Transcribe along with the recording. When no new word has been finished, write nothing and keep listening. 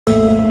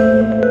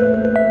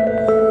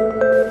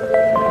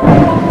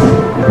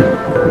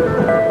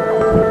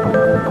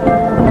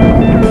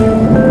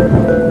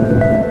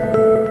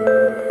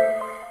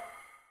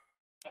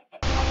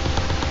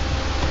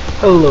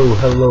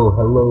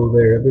Hello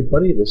there,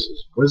 everybody. This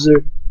is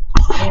Wizard,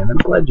 and I'm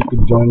glad you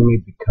could join me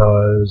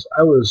because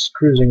I was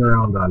cruising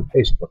around on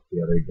Facebook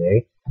the other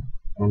day,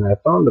 and I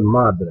found a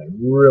mod that I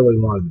really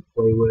wanted to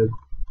play with.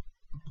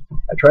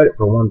 I tried it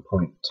for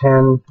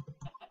 1.10,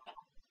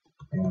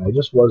 and I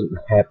just wasn't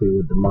happy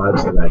with the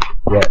mods that I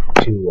could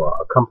get to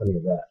accompany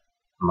that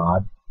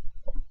mod.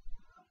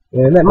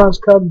 And that mod's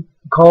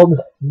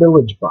called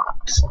Village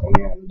Box,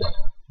 and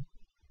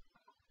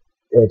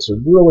it's a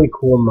really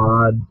cool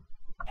mod.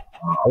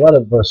 A lot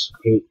of us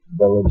hate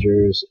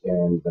villagers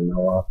and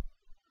vanilla,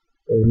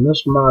 and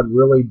this mod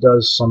really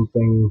does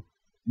something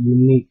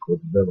unique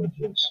with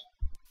villages.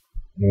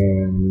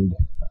 And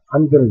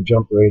I'm going to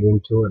jump right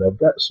into it. I've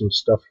got some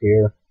stuff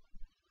here,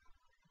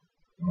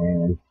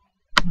 and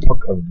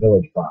book of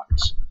Village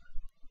Box.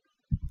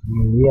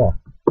 And yeah,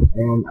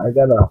 and I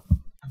got a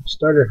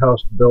starter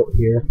house built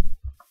here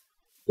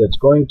that's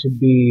going to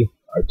be,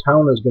 our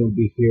town is going to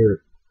be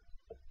here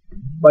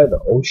by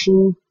the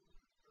ocean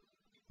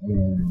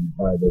and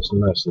by this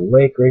nice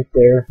lake right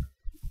there.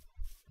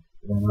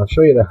 And I'll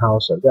show you the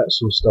house. I've got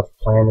some stuff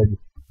planted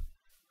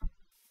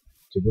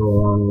to go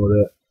along with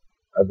it.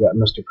 I've got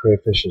Mr.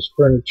 Crayfish's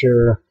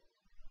furniture.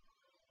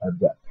 I've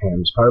got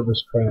Pam's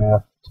Harvest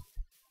Craft.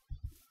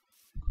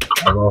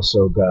 I've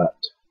also got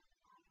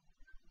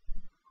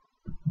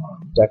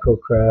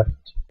decocraft.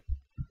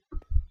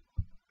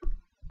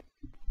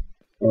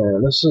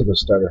 And this is the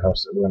starter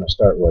house that we're going to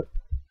start with.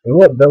 And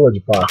what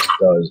Village Box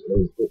does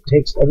is it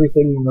takes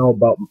everything you know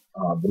about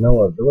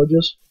vanilla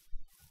villages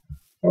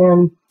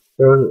and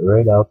throws it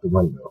right out the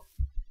window.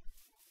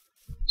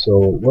 So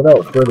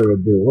without further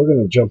ado, we're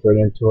going to jump right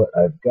into it.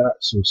 I've got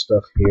some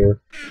stuff here.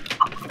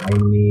 I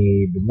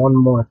need one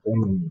more thing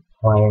in the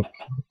plank.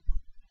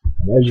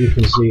 And as you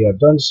can see, I've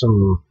done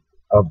some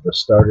of the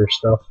starter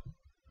stuff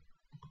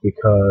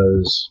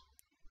because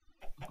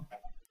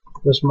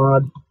this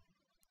mod,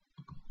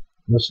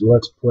 this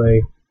Let's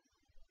Play,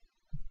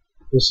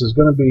 this is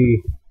going to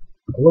be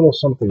a little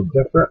something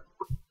different,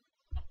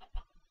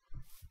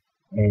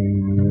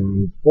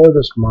 and for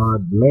this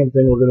mod, the main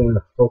thing we're going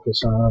to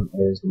focus on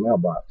is the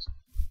mailbox.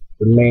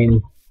 The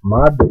main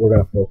mod that we're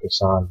going to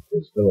focus on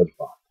is Village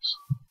Box,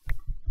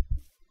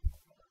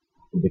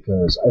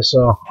 because I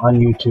saw on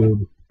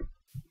YouTube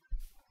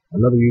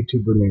another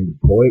YouTuber named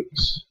Boix,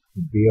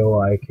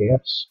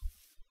 B-O-I-K-S.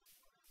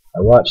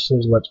 I watched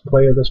his Let's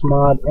Play of this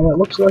mod, and it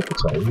looks like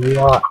it's a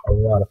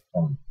lot of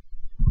fun.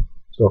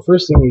 So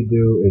first thing you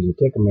do is you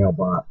take a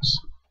mailbox,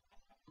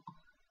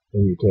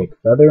 then you take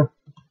feather,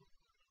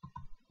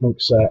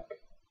 milk sack,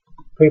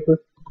 paper,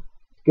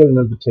 get an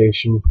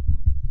invitation,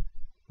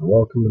 and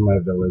welcome to my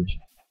village.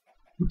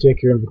 You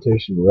take your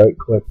invitation, right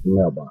click the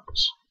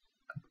mailbox.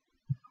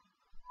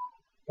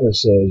 And it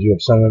says you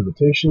have sent an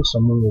invitation,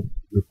 someone will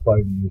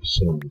reply to you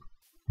soon.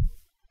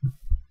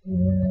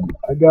 And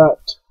I got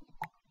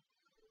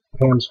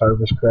Pam's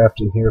Harvest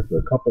Craft in here for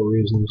a couple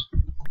reasons.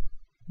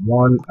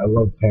 One, I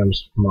love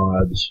Pam's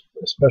mods,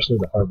 especially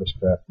the Harvest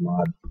Craft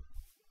mod,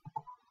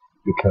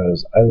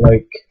 because I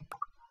like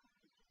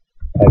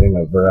having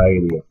a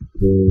variety of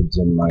foods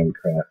in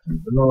Minecraft,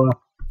 and vanilla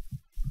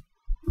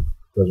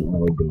doesn't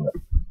really do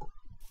it.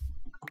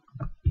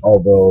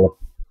 Although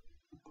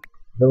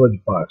Village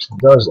Box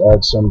does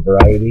add some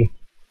variety,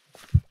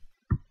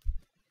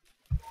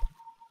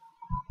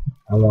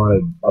 I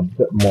wanted a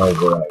bit more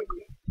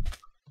variety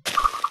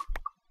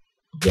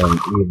than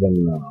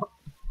even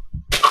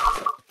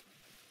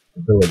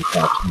the Village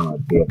Box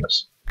mod gave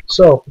us.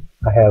 So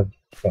I have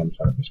Pam's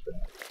Harvest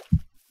Craft,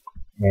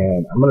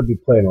 and I'm going to be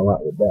playing a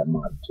lot with that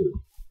mod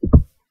too.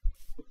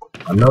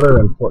 Another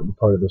important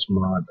part of this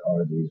mod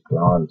are these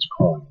bronze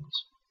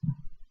coins.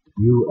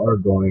 You are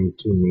going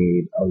to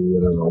need a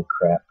literal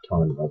crap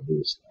ton of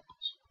these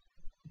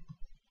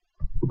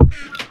things.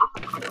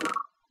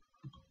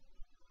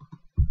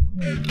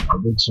 And I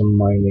did some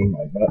mining.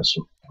 I got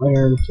some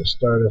iron to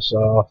start us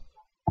off.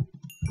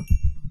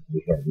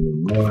 We have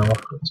new mail.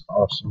 That's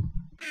awesome.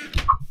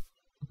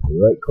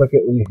 You right click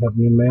it when you have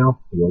new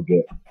mail, you'll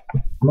get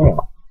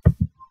mail.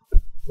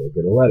 You'll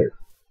get a letter.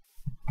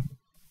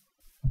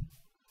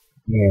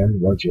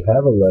 And once you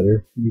have a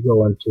letter, you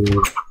go into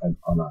an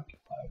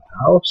unoccupied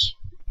house.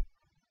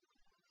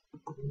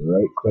 You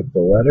right click the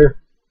letter.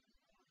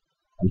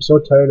 I'm so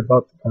tired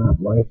about the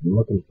current life and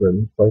looking for a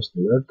new place to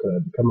live. Could I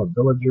become a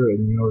villager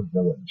in your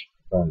village?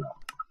 Verna.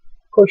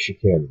 Of course you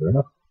can,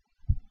 Verna.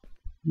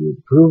 You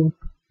approve,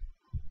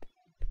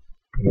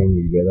 and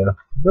you get a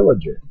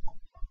villager.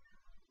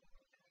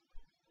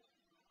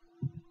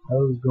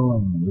 How's it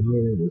going?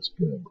 Yeah, that's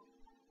good.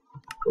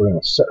 We're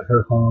going to set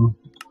her home.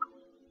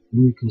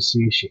 And you can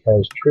see she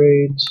has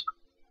trades,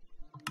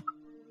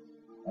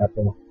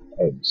 apple,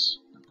 eggs.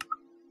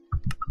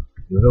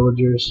 The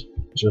villagers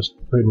just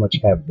pretty much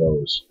have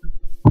those.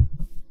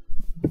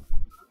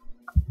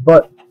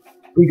 But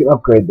we can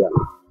upgrade them.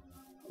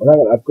 We're not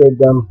going to upgrade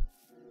them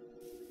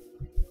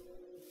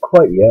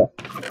quite yet.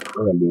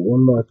 We're going to do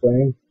one more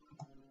thing.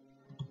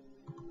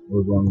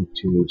 We're going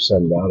to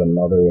send out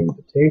another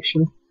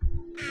invitation.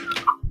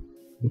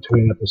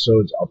 between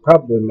episodes, I'll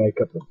probably make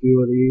up a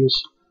few of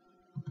these.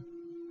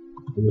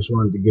 I just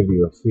wanted to give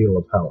you a feel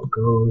of how it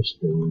goes,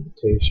 the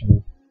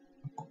invitation.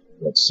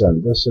 Let's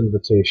send this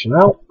invitation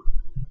out,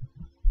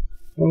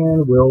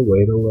 and we'll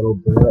wait a little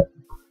bit.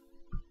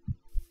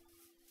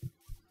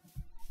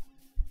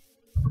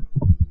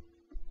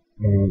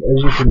 And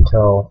as you can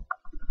tell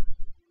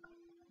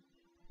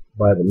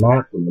by the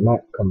map, when the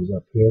map comes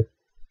up here,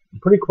 I'm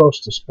pretty close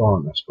to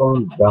spawn. I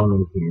spawned down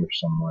in here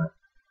somewhere.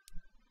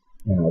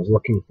 And I was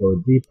looking for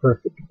the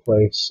perfect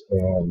place,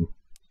 and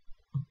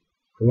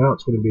for now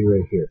it's going to be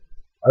right here.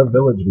 Our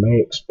village may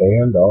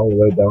expand all the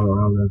way down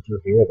around and through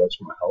here. That's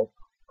my hope.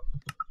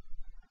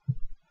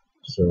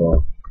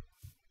 So,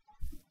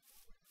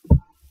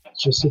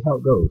 let's just see how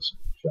it goes,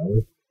 shall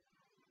we?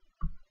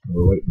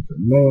 We're waiting for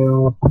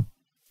mail.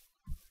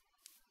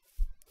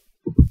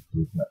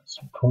 We've got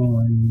some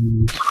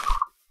coins.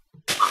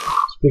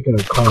 Speaking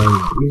of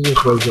coins, the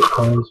easiest way to get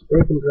coins,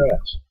 breaking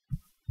grass.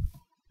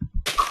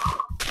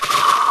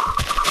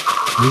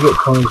 You get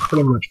coins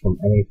pretty much from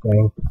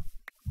anything.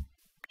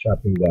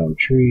 Chopping down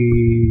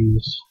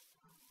trees,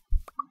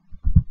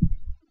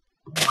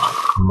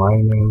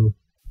 mining,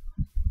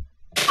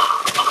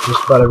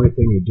 just about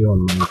everything you do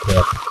in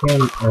Minecraft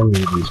can earn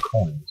you these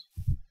coins.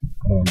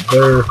 And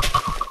they're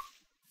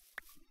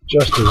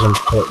just as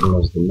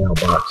important as the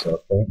mailbox, I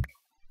think.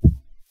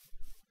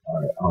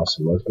 Alright,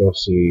 awesome. Let's go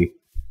see.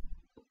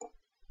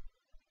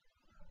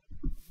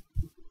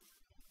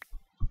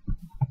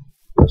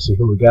 Let's see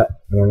who we got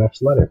in our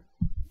next letter.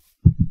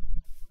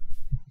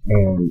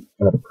 And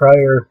in a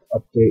prior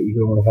update, you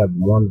could only have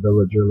one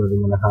villager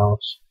living in a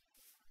house.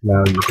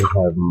 Now you can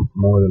have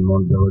more than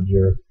one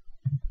villager.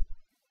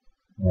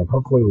 And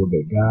hopefully we'll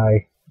get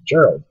Guy.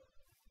 Gerald,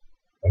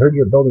 I heard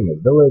you're building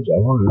a village. I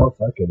want to know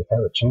if I could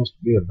have a chance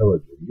to be a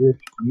villager.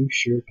 You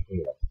sure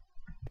can.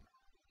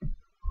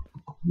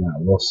 Now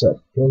we'll set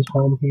his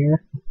home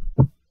here.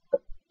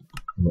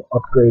 We'll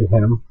upgrade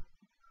him.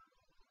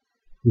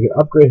 We can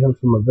upgrade him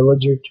from a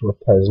villager to a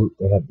peasant.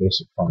 They have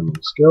basic farming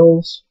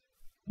skills.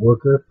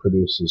 Worker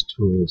produces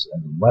tools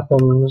and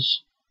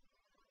weapons.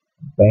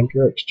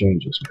 Banker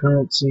exchanges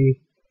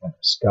currency. And a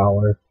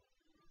scholar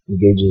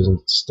engages in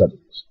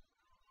studies.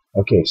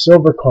 Okay,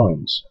 silver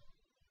coins.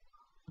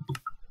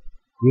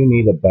 You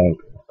need a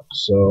banker.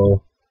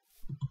 So,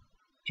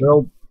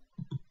 Gerald,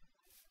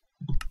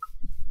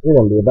 you're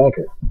going to be a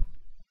banker.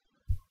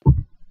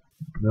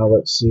 Now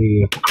let's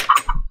see.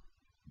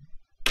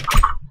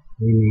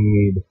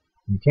 You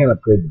can't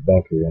upgrade the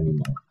banker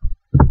anymore.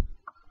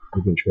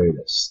 You can trade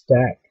a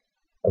stack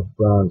of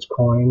bronze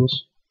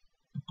coins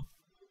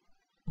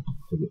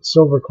to get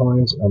silver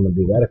coins. I'm going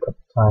to do that a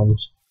couple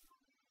times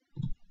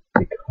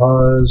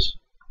because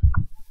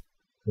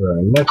for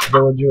our next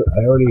villager,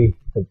 I already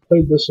have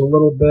played this a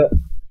little bit.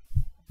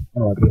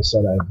 And like I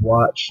said, I've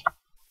watched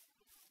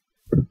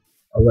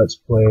a Let's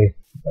Play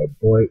by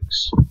Boix.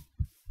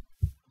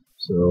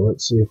 So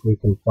let's see if we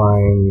can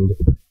find.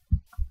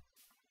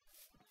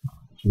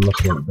 She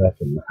must have went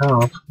back in the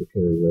house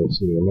because I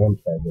see her name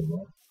tag in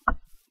there.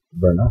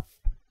 Verna.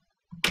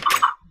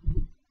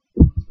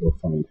 Let's go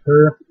find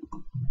her.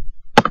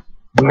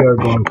 We are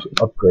going to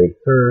upgrade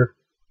her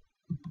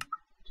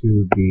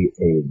to be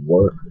a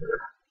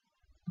worker.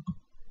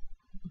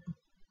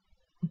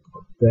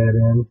 Put that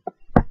in.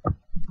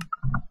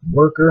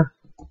 Worker.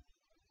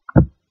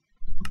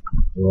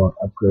 We want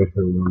to upgrade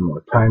her one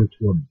more time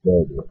to a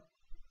builder.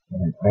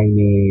 And I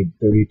need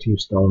 32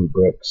 stone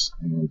bricks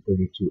and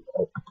 32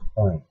 oak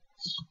planks,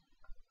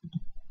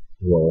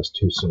 as well as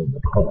 2 silver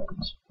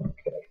coins.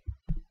 Okay.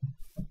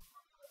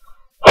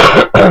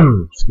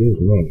 Excuse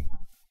me.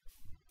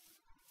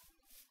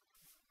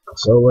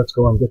 So let's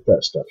go and get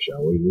that stuff,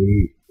 shall we?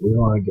 We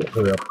want to get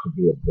her up to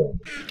be a builder.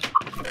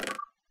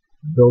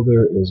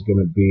 Builder is going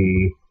to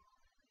be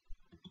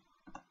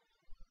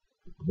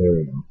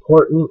very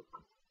important.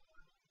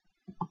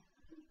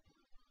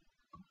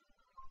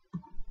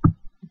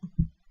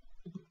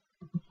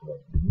 So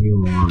we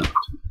want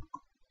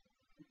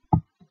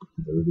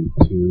 32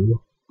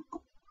 to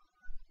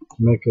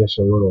make us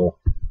a little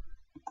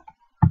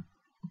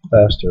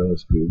faster.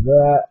 Let's do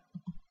that.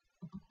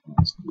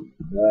 Let's do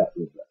that.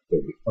 We've got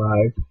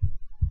 35.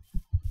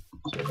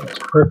 So that's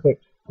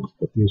perfect. Let's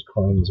put these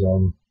coins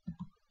in.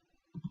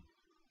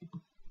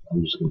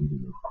 I'm just going to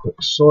do a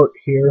quick sort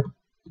here.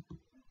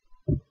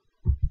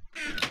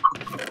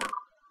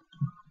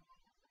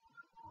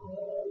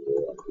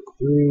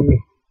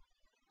 3.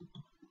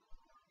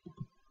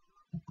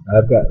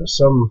 I've got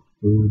some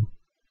food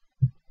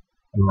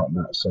and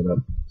whatnot set up.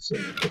 So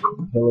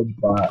the village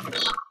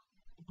box.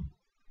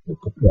 We'll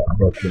put that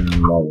book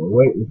in while we're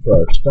waiting for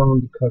our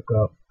stone to cook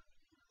up.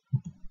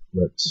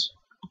 Let's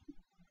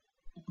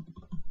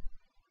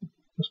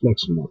make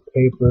some more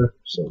paper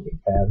so we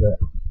have it.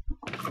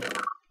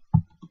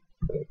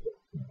 Paper,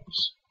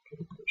 nice.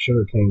 Okay, put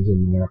sugar canes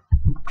in there.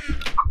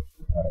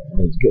 Alright,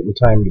 and it's getting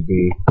time to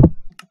be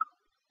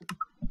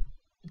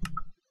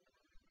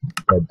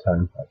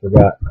bedtime. I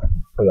forgot to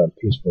put on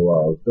peaceful while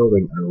I was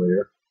building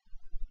earlier.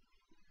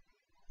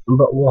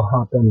 But we'll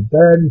hop in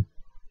bed.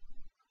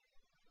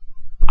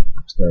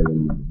 Start a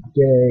new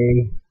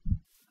day.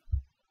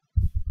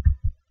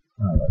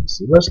 Let's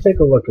see. Let's take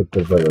a look at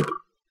the village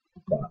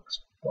box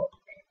book.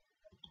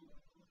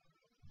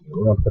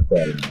 We're going to put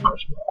that in there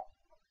as well.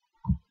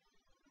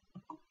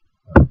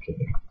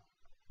 Okay.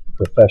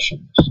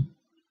 Professions.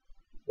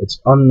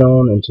 It's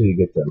unknown until you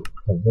get them.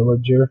 A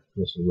villager.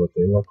 This is what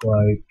they look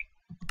like.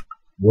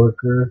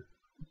 Worker.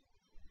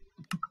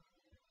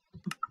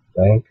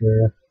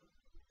 Banker.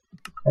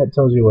 That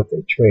tells you what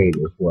they trade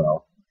as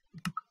well.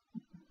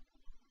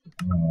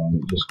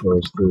 And it just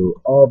goes through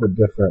all the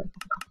different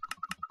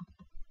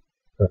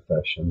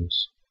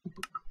professions.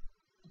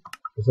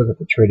 Let's look at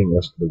the trading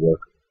list of the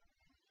worker.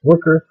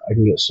 Worker, I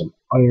can get some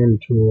iron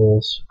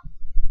tools.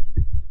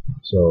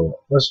 So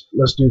let's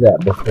do that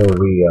before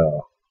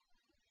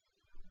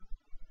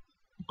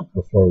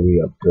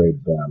we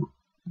upgrade them.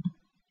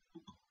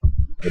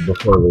 Or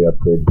before we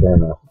upgrade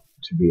Berna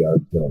to be our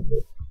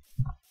builder.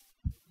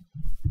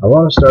 I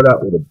want to start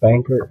out with a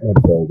banker and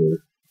a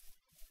builder,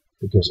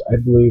 because I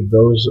believe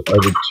those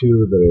are the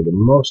two that are the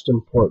most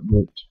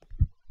important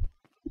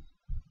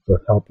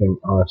for helping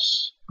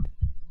us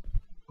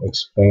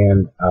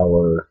expand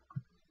our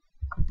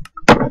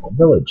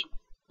village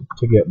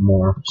to get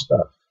more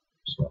stuff.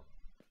 So,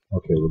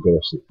 okay, we'll get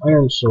us an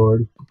iron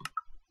sword,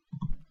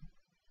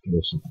 get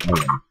us an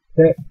iron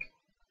pick.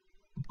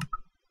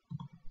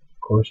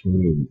 Of course, we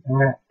need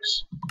an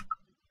axe.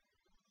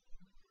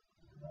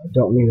 I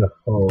don't need a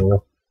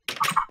hoe.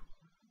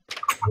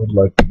 I would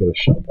like to get a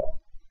shovel.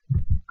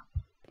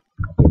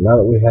 Okay, now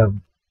that we have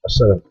a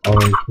set of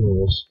iron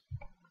tools,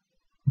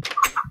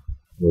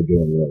 we're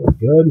doing really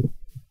good.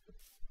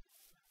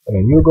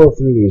 And you'll go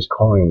through these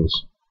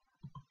coins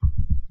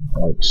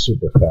like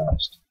super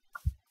fast.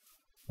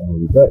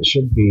 And that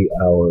should be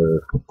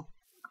our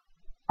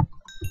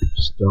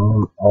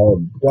stone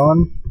all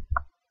done.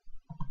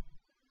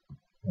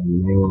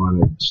 And they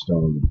wanted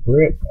stone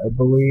brick, I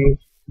believe.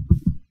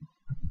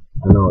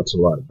 I know it's a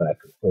lot of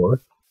back and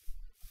forth.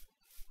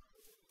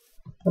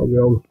 Hi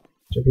Joe,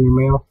 checking your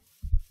mail?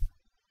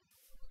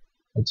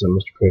 It's a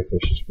Mr.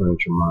 Crayfish's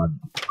Furniture Mod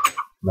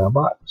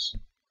mailbox.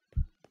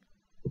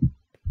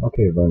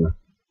 Okay, Verna.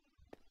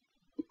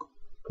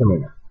 Come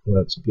here.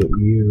 Let's get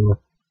you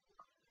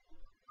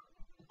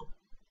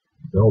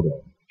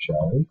building,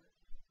 shall we?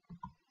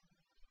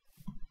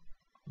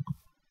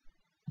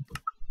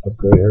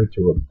 Upgrade her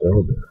to a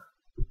builder.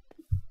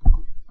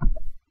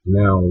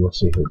 Now let's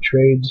see her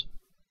trades.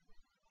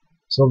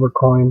 Silver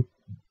coin.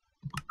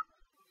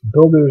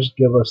 Builders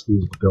give us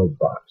these build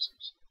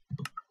boxes.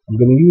 I'm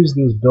going to use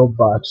these build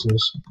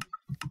boxes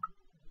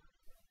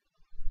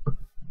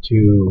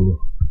to,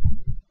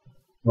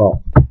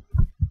 well,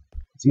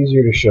 it's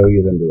easier to show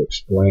you than to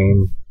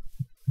explain.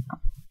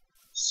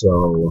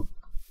 So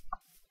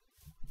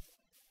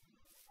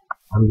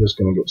I'm just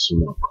going to get some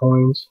more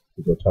coins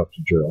to go talk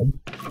to Gerald.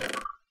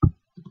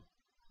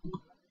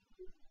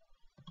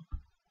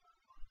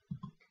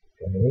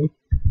 Okay.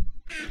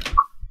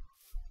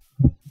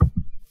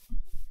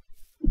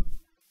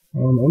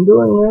 And in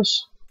doing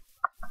this,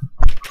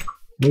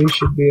 we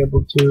should be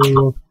able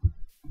to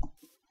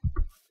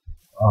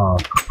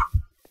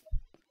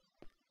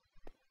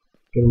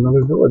get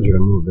another villager to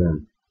move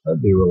in.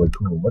 That'd be really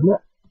cool, wouldn't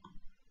it?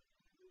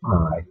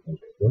 I think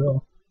it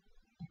will.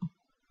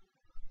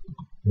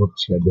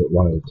 Whoops, gotta do it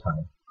one at a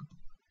time.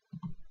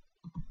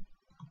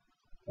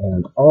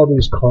 And all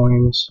these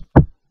coins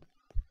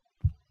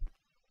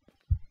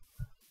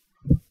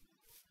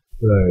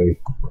that I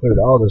cleared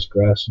all this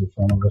grass in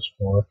front of us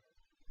for.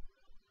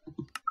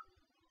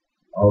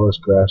 All this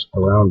grass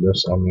around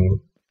us, I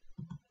mean,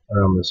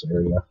 around this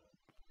area,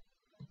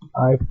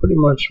 I pretty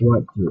much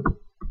went through.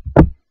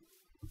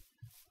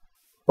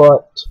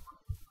 But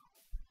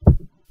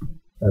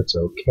that's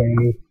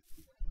okay.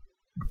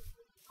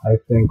 I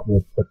think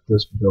we'll put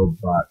this build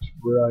box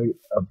right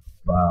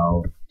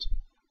about,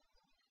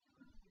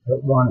 I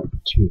don't want it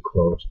too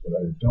close, but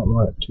I don't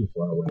want it too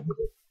far away with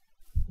it.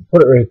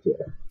 Put it right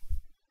there.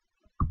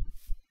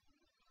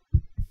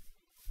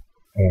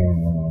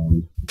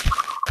 And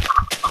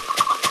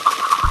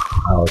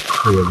I'll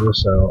clear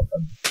this out a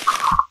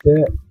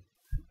bit,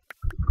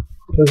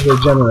 because they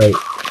generate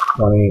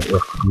funny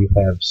if you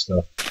have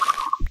stuff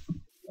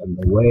in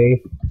the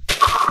way.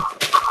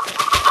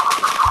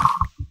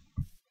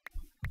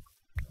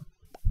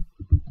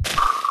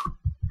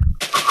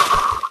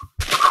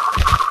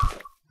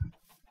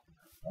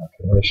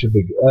 Okay, that should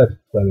be good. That's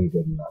plenty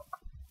good enough.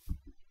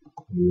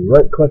 You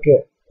right click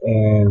it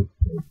and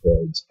it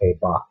builds a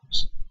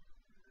box.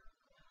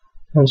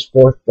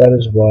 Henceforth, that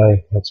is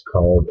why it's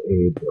called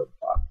a build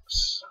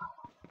box.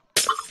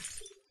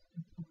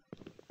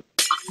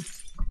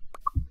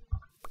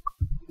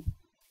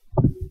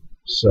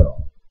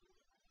 So,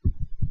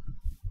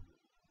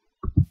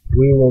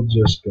 we will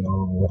just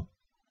go,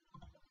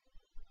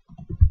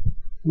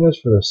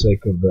 just for the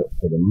sake of it,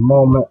 for the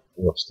moment,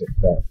 we'll stick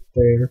that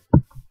there.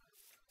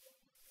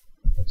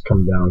 Let's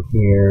come down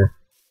here.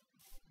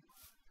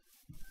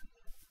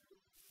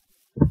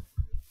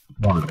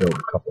 I want to build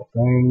a couple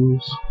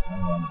things. I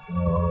want to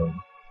build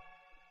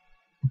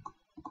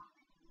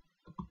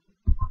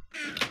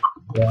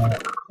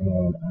That,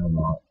 and I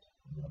want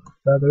another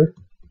feather,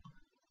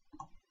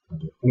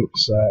 another ink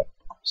sac,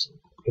 some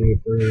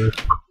paper.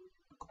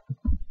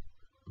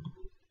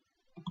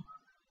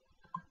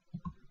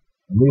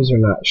 And these are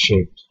not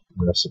shaped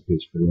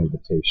recipes for the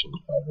invitations,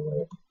 by the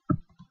way.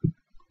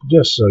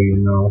 Just so you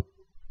know.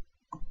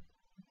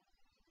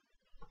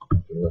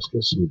 Okay, let's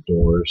get some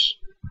doors.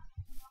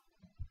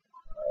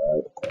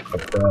 Alright,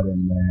 put that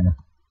in there.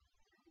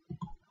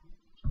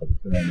 Put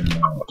that in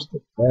there. Let's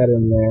put that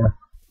in there.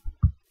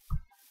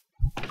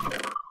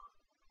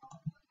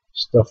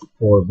 Stuff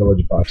for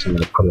village box I'm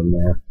going to put in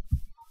there.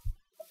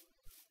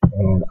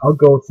 And I'll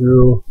go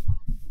through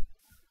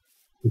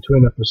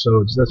between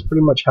episodes. That's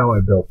pretty much how I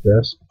built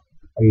this.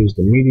 I used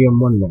a medium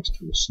one next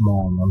to a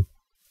small one.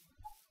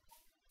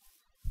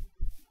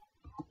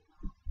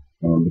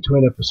 And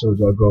between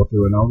episodes I'll go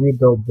through and I'll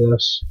rebuild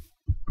this.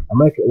 I'll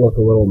make it look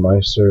a little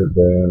nicer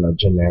than a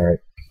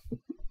generic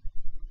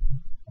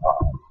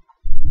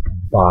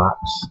box.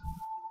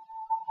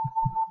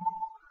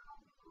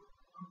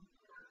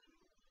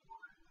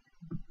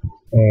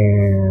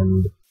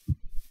 And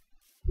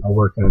I'll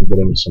work on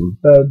getting some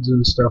beds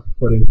and stuff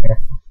put in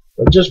here.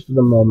 But just for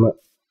the moment,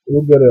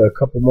 we'll get a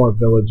couple more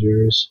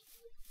villagers.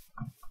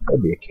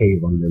 There'll be a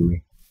cave under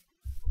me.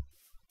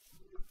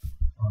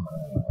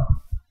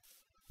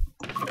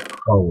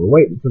 While we're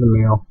waiting for the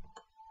mail,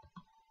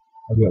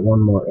 I'll get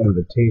one more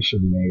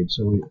invitation made.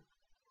 So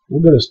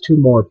we'll get us 2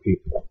 more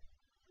people.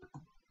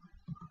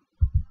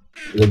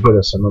 We'll get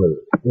us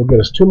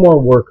 2 more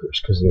workers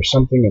because there's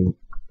something in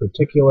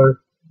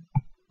particular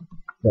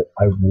that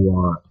I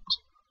want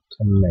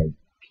to make.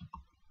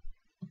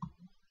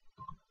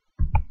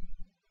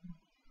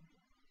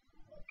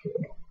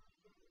 Okay.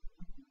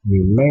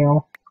 New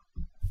mail.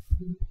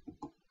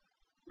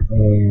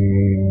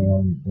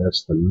 And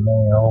that's the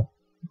mail.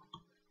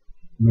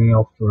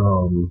 Mail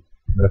from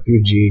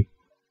refugee.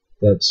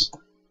 That's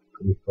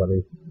pretty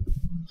funny.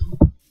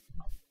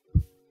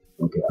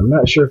 Okay, I'm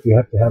not sure if you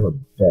have to have a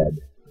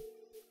bed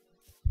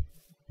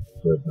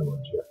for a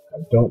villager.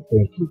 I don't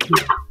think you do.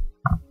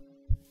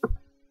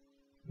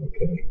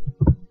 Okay.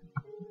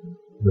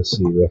 Let's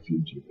see,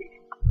 refugee.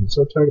 I'm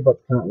so tired about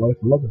the current life.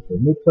 I'm looking for a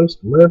new place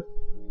to live.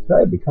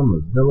 Try to become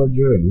a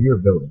villager in your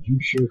village. You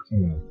sure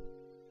can.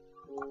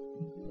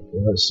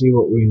 Okay, let's see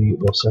what we need.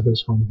 We'll set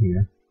his home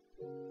here.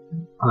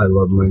 I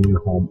love my new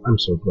home. I'm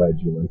so glad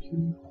you like your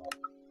new home.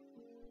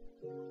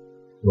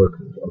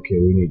 Workers. Okay,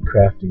 we need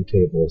crafting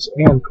tables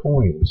and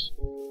coins.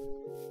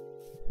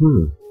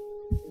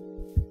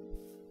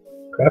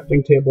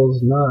 Crafting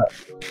tables not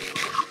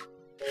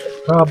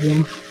a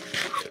problem.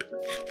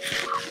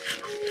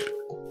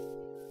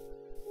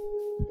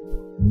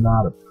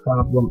 Not a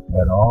problem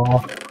at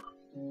all.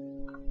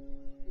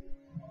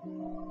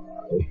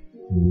 I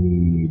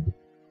need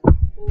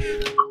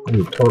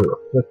a total of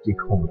 50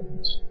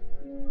 coins.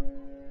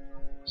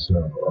 So,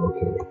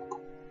 okay.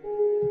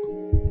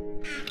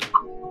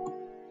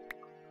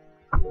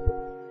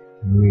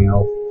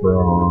 Mail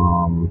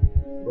from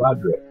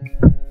Roderick.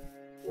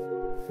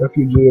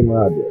 Refugee in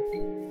Roderick.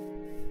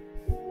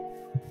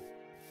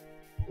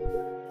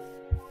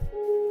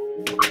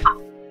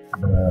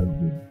 That'll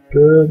be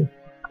good.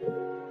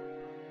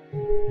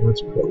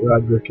 Let's put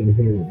Roderick in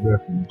here with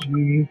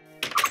refugee.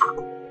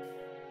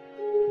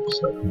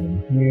 Set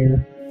him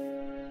here.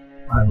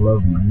 I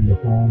love my new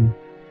home.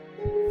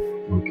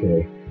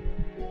 Okay.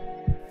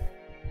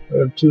 We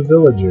have 2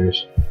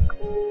 villagers.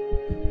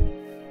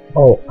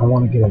 Oh, I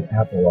want to get an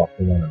apple off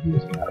of one of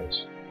these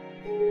guys.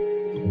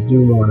 I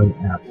do want an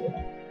apple.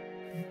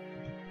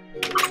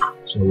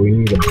 So we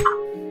need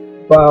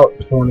about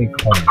 20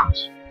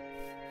 coins.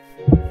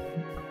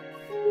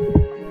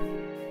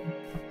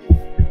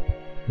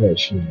 That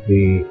should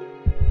be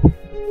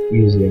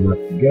easy enough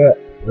to get.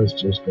 Let's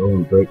just go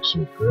and break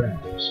some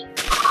grass.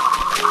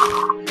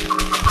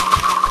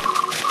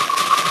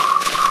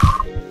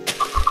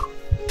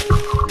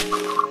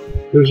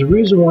 There's a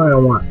reason why I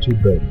want 2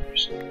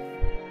 builders.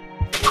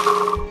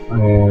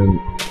 And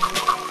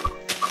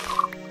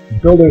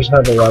builders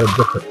have a lot of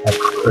different,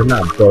 or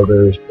not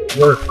builders, but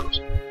workers.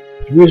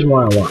 There's a reason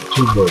why I want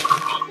 2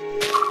 workers.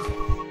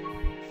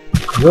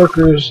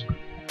 Workers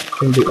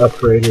can be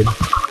upgraded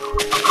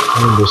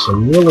into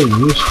some really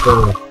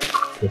useful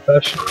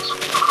professions.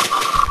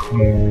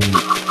 And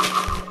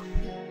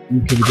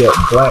you can get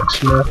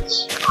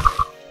blacksmiths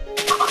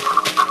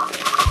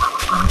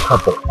and a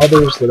couple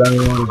others that I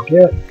want to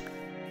get.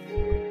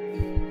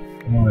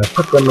 And I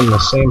put them in the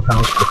same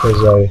house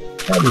because I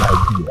had an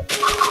idea.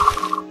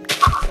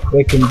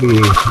 They can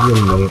be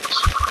roommates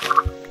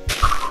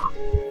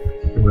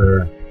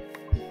where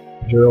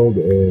Gerald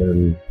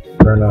and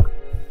Berna,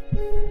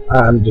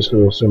 I'm just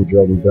going to assume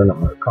Gerald and Berna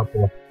are a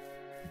couple.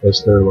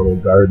 It's their little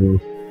garden.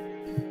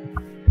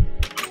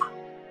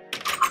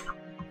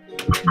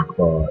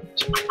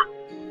 But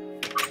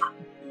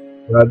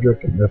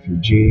Roderick and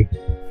Refugee,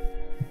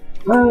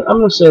 I'm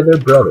going to say they're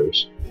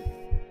brothers.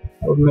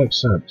 That would make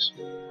sense.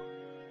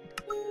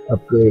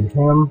 Upgrade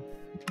him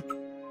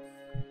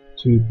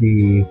to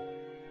be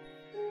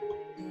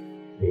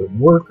a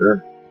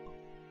worker.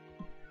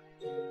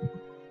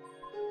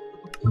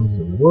 He's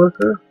a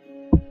worker.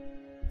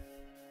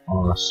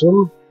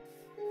 Awesome.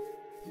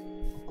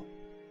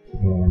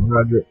 And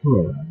Roderick, come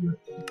here, Roderick.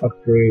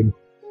 Upgrade.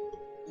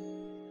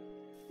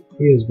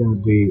 He is going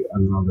to be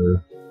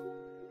another.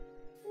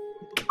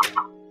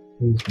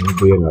 He's going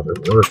to be another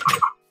worker.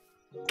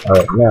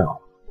 Alright,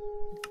 now.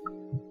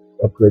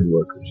 Upgrade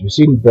workers. You've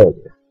seen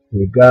builder.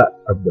 We've got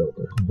our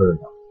builder, Berna.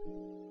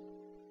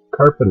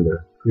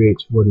 Carpenter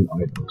creates wooden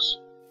items.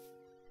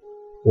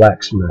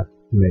 Blacksmith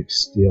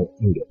makes steel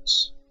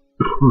ingots.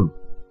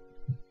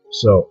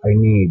 So I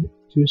need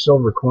 2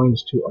 silver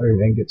coins, 2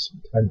 iron ingots,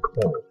 and 10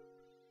 coal.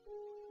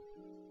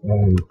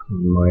 And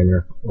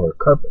miner or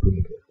carpet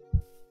maker.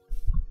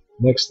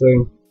 Next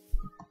thing,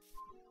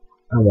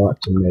 I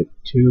want to make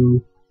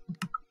 2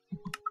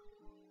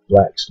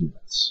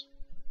 blacksmiths.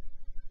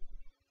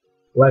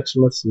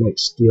 Blacksmiths make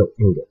steel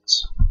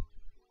ingots.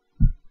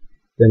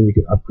 Then you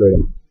can upgrade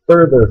them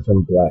further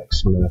from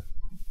blacksmith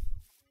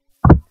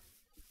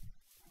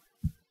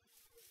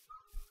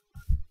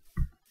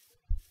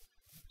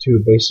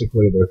to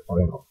basically their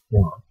final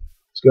form.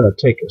 It's going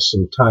to take us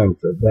some time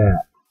for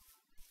that,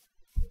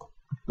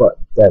 but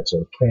that's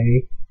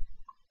okay.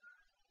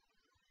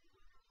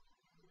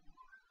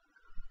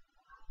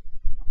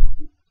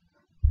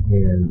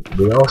 And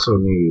we also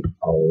need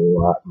a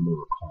lot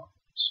more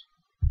coins.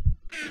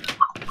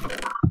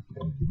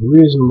 And the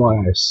reason why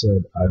I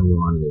said I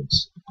wanted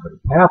an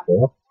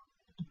apple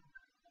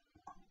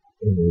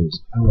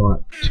is I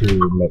want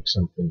to make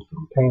something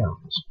from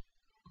Pam's.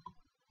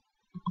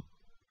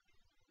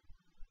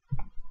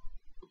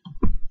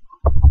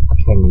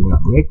 Can you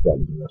not make that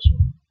in this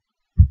one?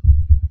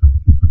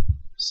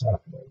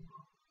 Sapling.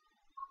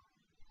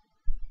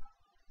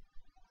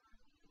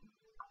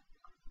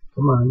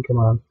 Come on, come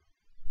on.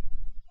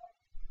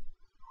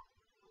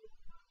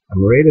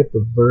 I'm right at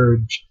the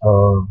verge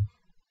of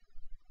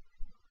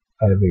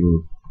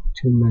having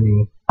too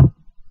many.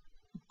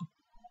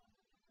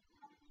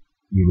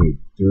 You need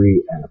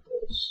 3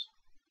 apples.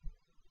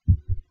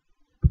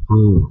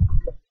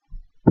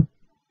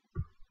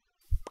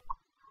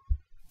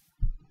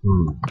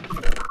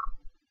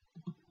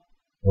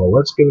 Well,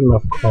 let's get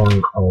enough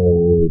coin.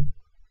 Oh,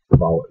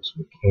 dollars.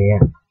 We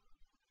can't.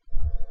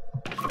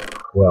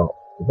 Well,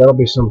 that'll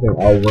be something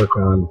I'll work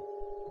on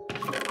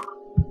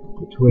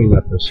between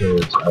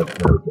episodes. I've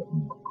got to get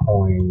more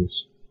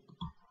coins.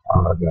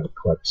 I've got to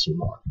collect some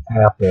more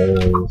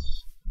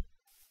apples.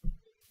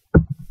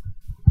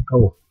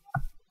 Oh,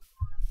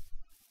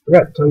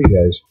 forgot to tell you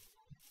guys.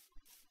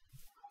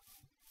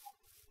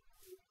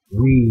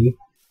 We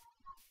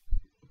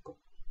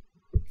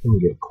can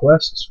get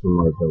quests from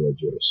our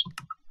villagers.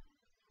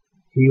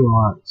 He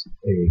wants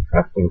a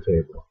crafting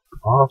table.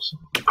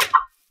 Awesome.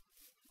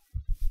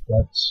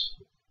 That's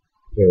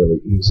fairly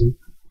easy.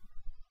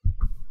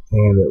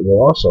 And it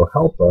will also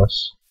help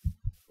us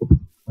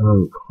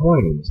earn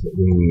coins that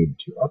we need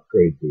to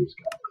upgrade these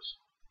guys.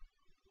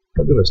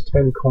 That'll give us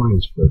 10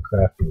 coins for a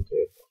crafting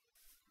table.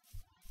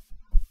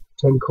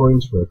 10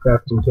 coins for a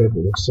crafting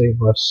table will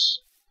save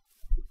us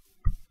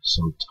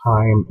some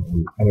time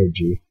and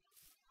energy.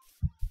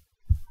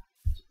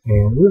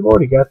 And we've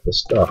already got the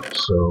stuff,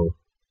 so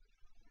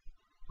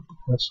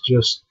let's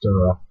just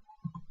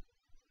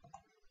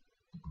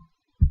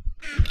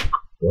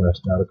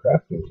blast out a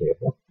crafting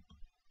table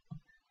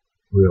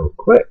real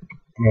quick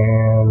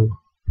and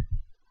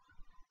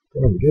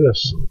go and get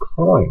us some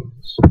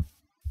coins.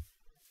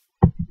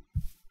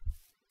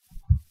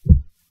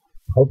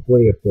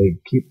 Hopefully, if they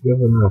keep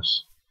giving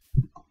us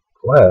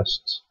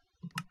quests,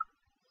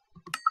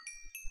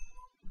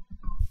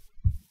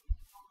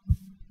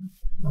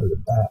 look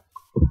at that.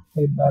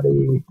 Hey,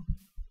 buddy.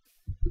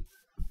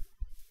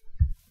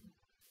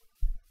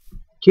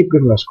 Keep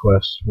giving us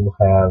quests. We'll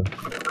have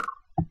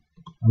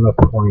enough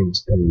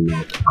coins in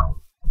no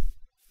time.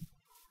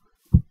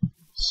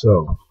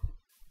 So,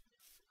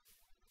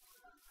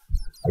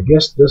 I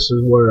guess this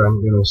is where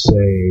I'm going to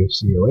say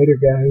see you later,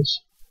 guys.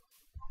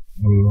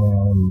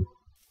 And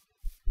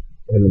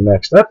in the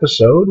next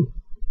episode,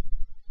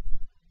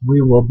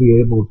 we will be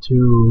able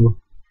to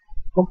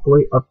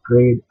hopefully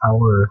upgrade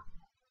our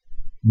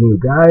new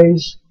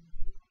guys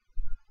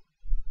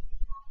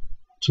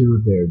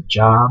to their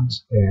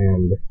jobs,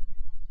 and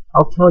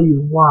I'll tell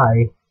you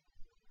why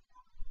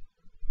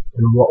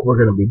and what we're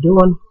going to be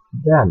doing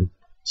then.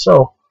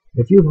 So,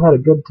 if you've had a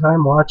good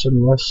time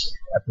watching this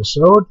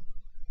episode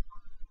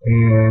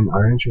and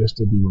are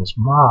interested in this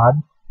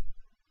mod,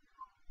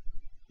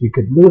 you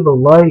could leave a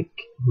like,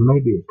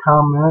 maybe a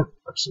comment,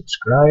 or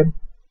subscribe.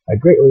 I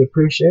greatly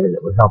appreciate it.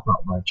 It would help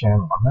out my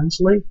channel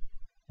immensely.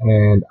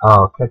 And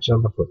I'll catch you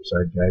on the flip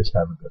side, guys.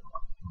 Have a good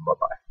one.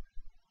 Bye-bye.